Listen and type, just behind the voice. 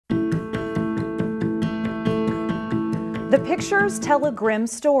The pictures tell a grim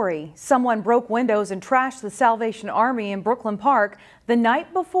story. Someone broke windows and trashed the Salvation Army in Brooklyn Park the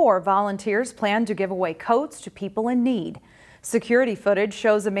night before volunteers planned to give away coats to people in need. Security footage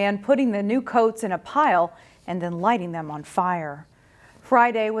shows a man putting the new coats in a pile and then lighting them on fire.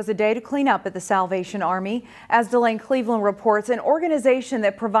 Friday was a day to clean up at the Salvation Army. As Delane Cleveland reports, an organization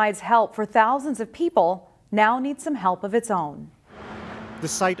that provides help for thousands of people now needs some help of its own. The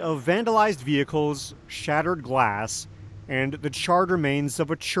sight of vandalized vehicles, shattered glass, and the charred remains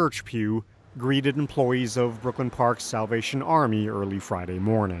of a church pew greeted employees of Brooklyn Park's Salvation Army early Friday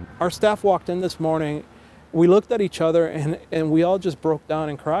morning. Our staff walked in this morning. We looked at each other and we all just broke down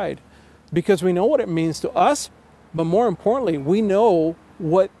and cried because we know what it means to us, but more importantly, we know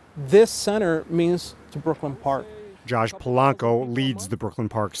what this center means to Brooklyn Park. Josh Polanco leads the Brooklyn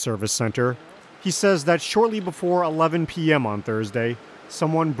Park Service Center. He says that shortly before 11 p.m. on Thursday,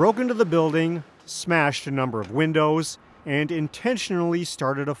 someone broke into the building, smashed a number of windows, and intentionally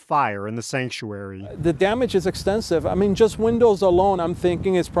started a fire in the sanctuary. The damage is extensive. I mean, just windows alone, I'm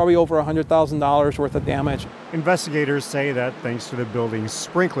thinking it's probably over $100,000 worth of damage. Investigators say that thanks to the building's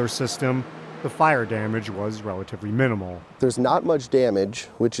sprinkler system, the fire damage was relatively minimal. There's not much damage,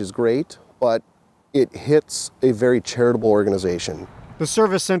 which is great, but it hits a very charitable organization. The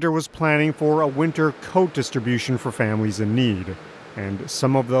service center was planning for a winter coat distribution for families in need. And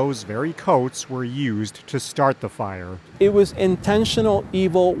some of those very coats were used to start the fire. It was intentional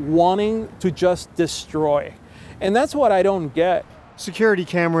evil wanting to just destroy. And that's what I don't get. Security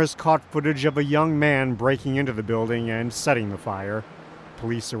cameras caught footage of a young man breaking into the building and setting the fire.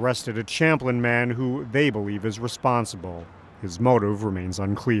 Police arrested a Champlin man who they believe is responsible. His motive remains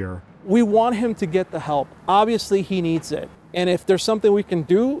unclear. We want him to get the help. Obviously, he needs it. And if there's something we can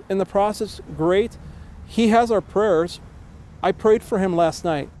do in the process, great. He has our prayers. I prayed for him last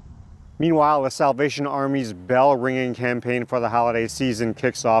night. Meanwhile, the Salvation Army's bell-ringing campaign for the holiday season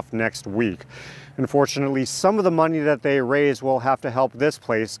kicks off next week. Unfortunately, some of the money that they raise will have to help this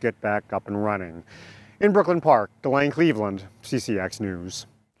place get back up and running. In Brooklyn Park, Delane Cleveland, CCX News.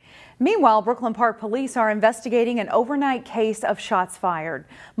 Meanwhile, Brooklyn Park police are investigating an overnight case of shots fired.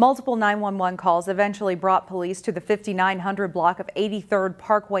 Multiple 911 calls eventually brought police to the 5900 block of 83rd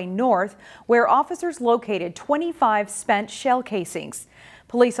Parkway North, where officers located 25 spent shell casings.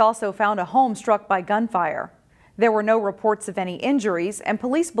 Police also found a home struck by gunfire. There were no reports of any injuries, and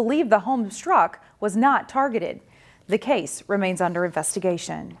police believe the home struck was not targeted. The case remains under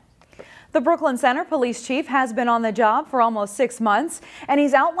investigation. The Brooklyn Center police chief has been on the job for almost 6 months, and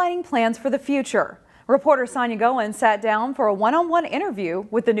he's outlining plans for the future. Reporter Sonia Goen sat down for a one-on-one interview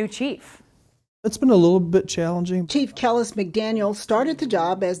with the new chief. It's been a little bit challenging. Chief Kellis McDaniel started the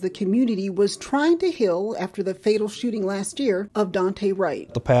job as the community was trying to heal after the fatal shooting last year of Daunte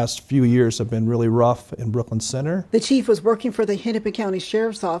Wright. The past few years have been really rough in Brooklyn Center. The chief was working for the Hennepin County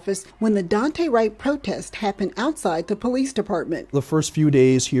Sheriff's Office when the Daunte Wright protest happened outside the police department. The first few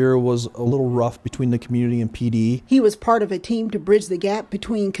days here was a little rough between the community and PD. He was part of a team to bridge the gap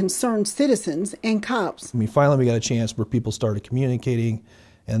between concerned citizens and cops. I mean, finally we got a chance where people started communicating,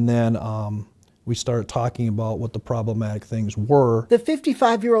 and then we started talking about what the problematic things were. The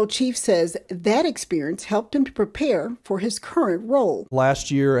 55-year-old chief says that experience helped him to prepare for his current role. Last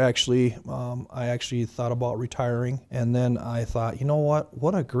year, actually, I actually thought about retiring, and then I thought, you know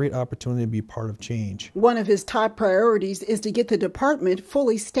what a great opportunity to be part of change. One of his top priorities is to get the department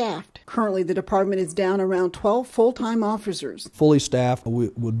fully staffed. Currently, the department is down around 12 full-time officers. Fully staffed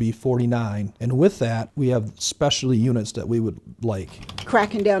would be 49, and with that, we have specialty units that we would like.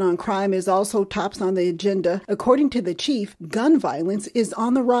 Cracking down on crime is also tops on the agenda. According to the chief, gun violence is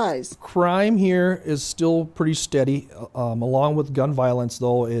on the rise. Crime here is still pretty steady. Along with gun violence,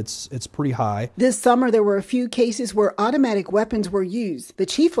 though, it's pretty high. This summer, there were a few cases where automatic weapons were used. The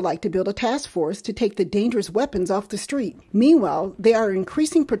chief would like to build a task force to take the dangerous weapons off the street. Meanwhile, they are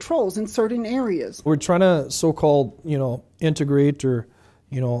increasing patrols in certain areas. We're trying to so-called, integrate or,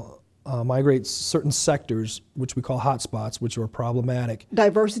 migrate certain sectors, which we call hotspots, which are problematic.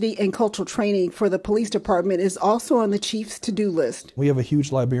 Diversity and cultural training for the police department is also on the chief's to-do list. We have a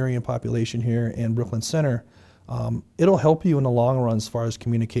huge librarian population here in Brooklyn Center. It'll help you in the long run as far as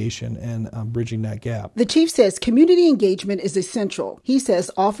communication and bridging that gap. The chief says community engagement is essential. He says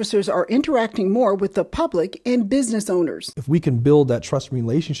officers are interacting more with the public and business owners. If we can build that trust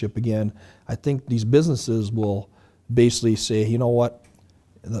relationship again, I think these businesses will basically say, you know what?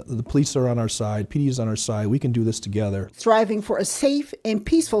 The police are on our side, PD is on our side, we can do this together. Striving for a safe and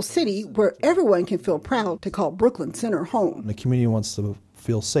peaceful city where everyone can feel proud to call Brooklyn Center home. The community wants to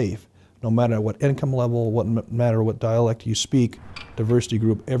feel safe, no matter what income level, no matter what dialect you speak. diversity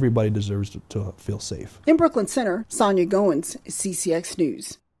group. Everybody deserves to feel safe. In Brooklyn Center, Sonia Goins, CCX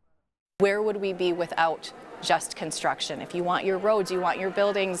News. Where would we be without just construction? If you want your roads, you want your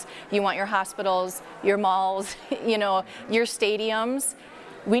buildings, you want your hospitals, your malls, you know, your stadiums,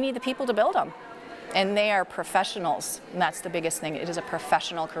 we need the people to build them. And they are professionals, and that's the biggest thing. It is a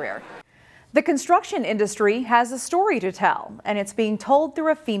professional career. The construction industry has a story to tell, and it's being told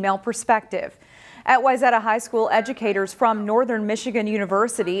through a female perspective. At Wayzata High School, educators from Northern Michigan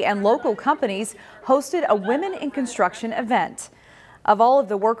University and local companies hosted a Women in Construction event. Of all of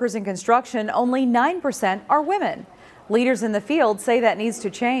the workers in construction, only 9% are women. Leaders in the field say that needs to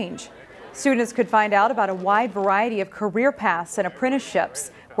change. Students could find out about a wide variety of career paths and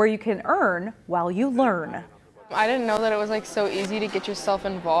apprenticeships where you can earn while you learn. I didn't know that it was like so easy to get yourself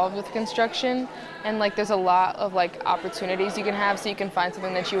involved with construction, and like there's a lot of like opportunities you can have so you can find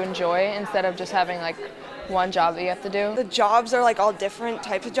something that you enjoy instead of just having like one job that you have to do. The jobs are like all different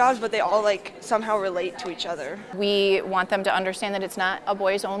types of jobs, but they all like somehow relate to each other. We want them to understand that it's not a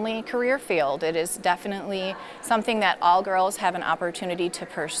boys only career field. It is definitely something that all girls have an opportunity to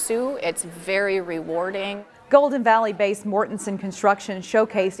pursue. It's very rewarding. Golden Valley-based Mortensen Construction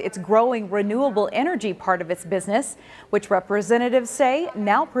showcased its growing renewable energy part of its business, which representatives say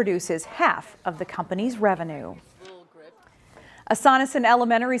now produces half of the company's revenue. A Sonnesyn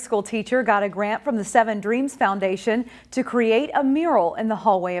elementary school teacher got a grant from the Seven Dreams Foundation to create a mural in the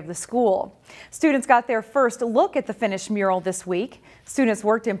hallway of the school. Students got their first look at the finished mural this week. Students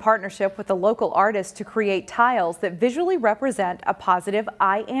worked in partnership with a local artist to create tiles that visually represent a positive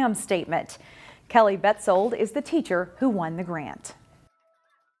I am statement. Kelly Betzold is the teacher who won the grant.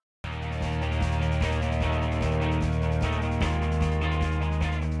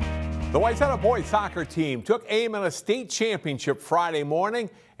 The Wayzata boys soccer team took aim at a state championship Friday morning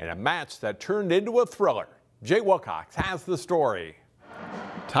in a match that turned into a thriller. Jay Wilcox has the story.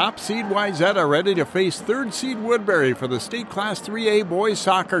 Top seed Wayzata ready to face third seed Woodbury for the state Class 3A boys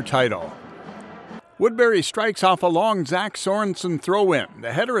soccer title. Woodbury strikes off a long Zach Sorensen throw-in.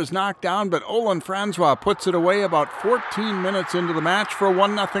 The header is knocked down, but Olin Francois puts it away about 14 minutes into the match for a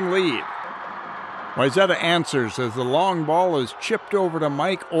 1-0 lead. Wayzata answers as the long ball is chipped over to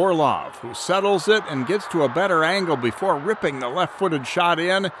Mike Orlov, who settles it and gets to a better angle before ripping the left-footed shot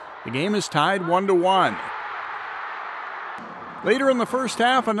in. The game is tied 1-1. Later in the first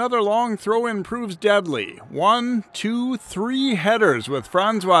half, another long throw-in proves deadly. 1, 2, 3 headers with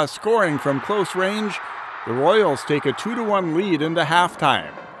Francois scoring from close range. The Royals take a 2-1 lead into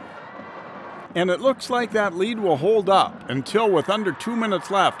halftime. And it looks like that lead will hold up until, with under 2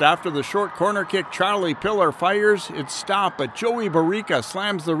 minutes left after the short corner kick Charlie Pillar fires, it's stopped, but Joey Barica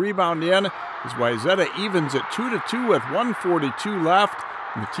slams the rebound in as Wayzata evens at 2-2 with 1:42 left,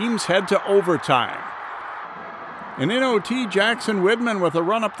 and the teams head to overtime. And in OT, Jackson Widman with a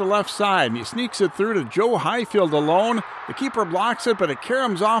run up the left side, and he sneaks it through to Joe Highfield alone. The keeper blocks it, but it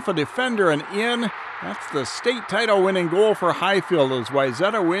caroms off a defender and in. That's the state title winning goal for Highfield as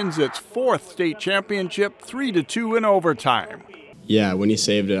Wayzata wins its 4th state championship 3-2 in overtime. Yeah, when he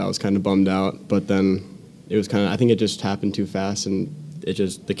saved it, I was kind of bummed out, but then it was kind of, I think it just happened too fast, and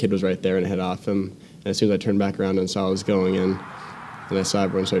the kid was right there and it hit off him. And as soon as I turned back around and saw it was going in, and I saw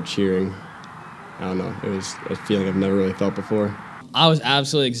everyone start cheering, I don't know, it was a feeling I've never really felt before. I was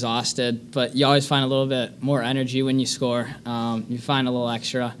absolutely exhausted, but you always find a little bit more energy when you score. You find a little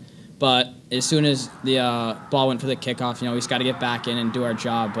extra. But as soon as the ball went for the kickoff, we just got to get back in and do our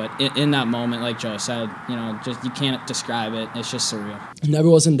job. But in that moment, like Joe said, just you can't describe it. It's just surreal. Never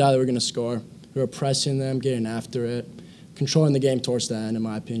was in doubt that we were going to score. We were pressing them, getting after it, controlling the game towards the end, in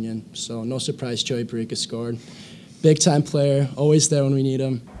my opinion. So no surprise Joey Barica scored. Big-time player, always there when we need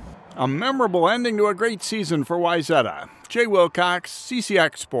him. A memorable ending to a great season for Wayzata. Jay Wilcox,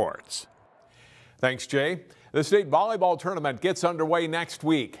 CCX Sports. Thanks, Jay. The state volleyball tournament gets underway next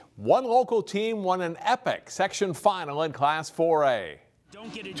week. One local team won an epic section final in Class 4A.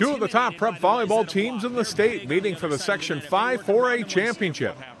 Two of the top prep volleyball teams in the state meeting for the Section 5 4A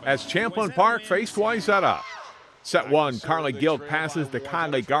championship as Champlin Park faced Wayzata. Set 1, Carly Gilt passes to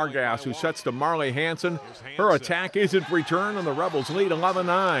Kylie Gargas, who sets to Marley Hansen. Her attack isn't returned, and the Rebels lead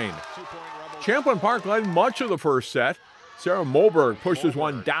 11-9. Champlin Park led much of the first set. Sarah Moberg pushes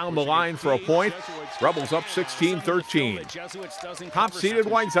one down the line for a point. Rebels up 16-13. Top-seeded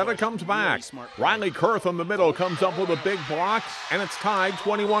Wayzata comes back. Riley Kurth in the middle comes up with a big block, and it's tied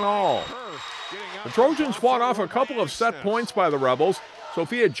 21-all. The Trojans fought off a couple of set points by the Rebels.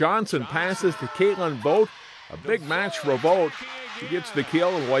 Sophia Johnson passes to Caitlin Vogt. A big match for Vogt. She gets the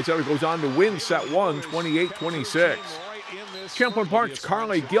kill, and Wayzata goes on to win set 1, 28-26. Champlin Park's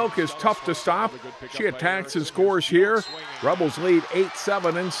Carly Gilk is tough to stop. She attacks and scores here. Rebels lead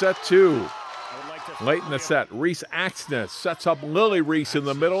 8-7 in set 2. Late in the set, Reese Axness sets up Lily Reese in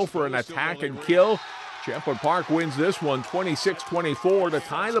the middle for an attack and kill. Champlin Park wins this one 26-24 to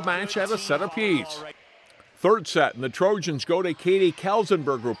tie the match at a set apiece. Third set, and the Trojans go to Katie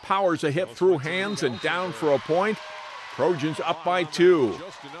Kelsenberg, who powers a hit through hands and down for a point. Trojans up by 2.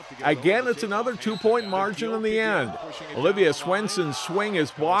 Again, it's another 2-point margin in the end. Olivia Swenson's swing is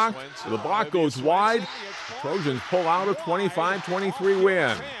blocked. The block goes wide. The Trojans pull out a 25-23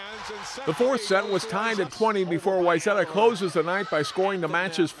 win. The fourth set was tied at 20 before Wayzata closes the night by scoring the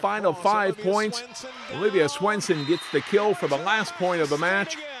match's final 5 points. Olivia Swenson gets the kill for the last point of the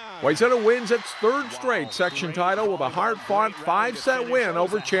match. Wayzata wins its third straight section title with a hard-fought 5-set win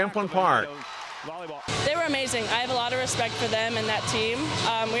over Champlin Park. They were amazing. I have a lot of respect for them and that team.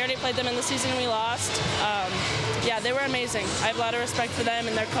 We already played them in the season we lost. Yeah, they were amazing. I have a lot of respect for them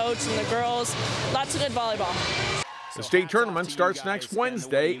and their coach and the girls. Lots of good volleyball. The state tournament starts next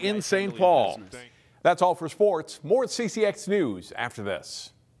Wednesday in St. Paul. That's all for sports. More at CCX News after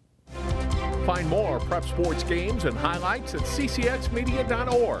this. Find more prep sports games and highlights at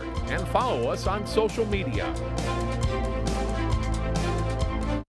ccxmedia.org and follow us on social media.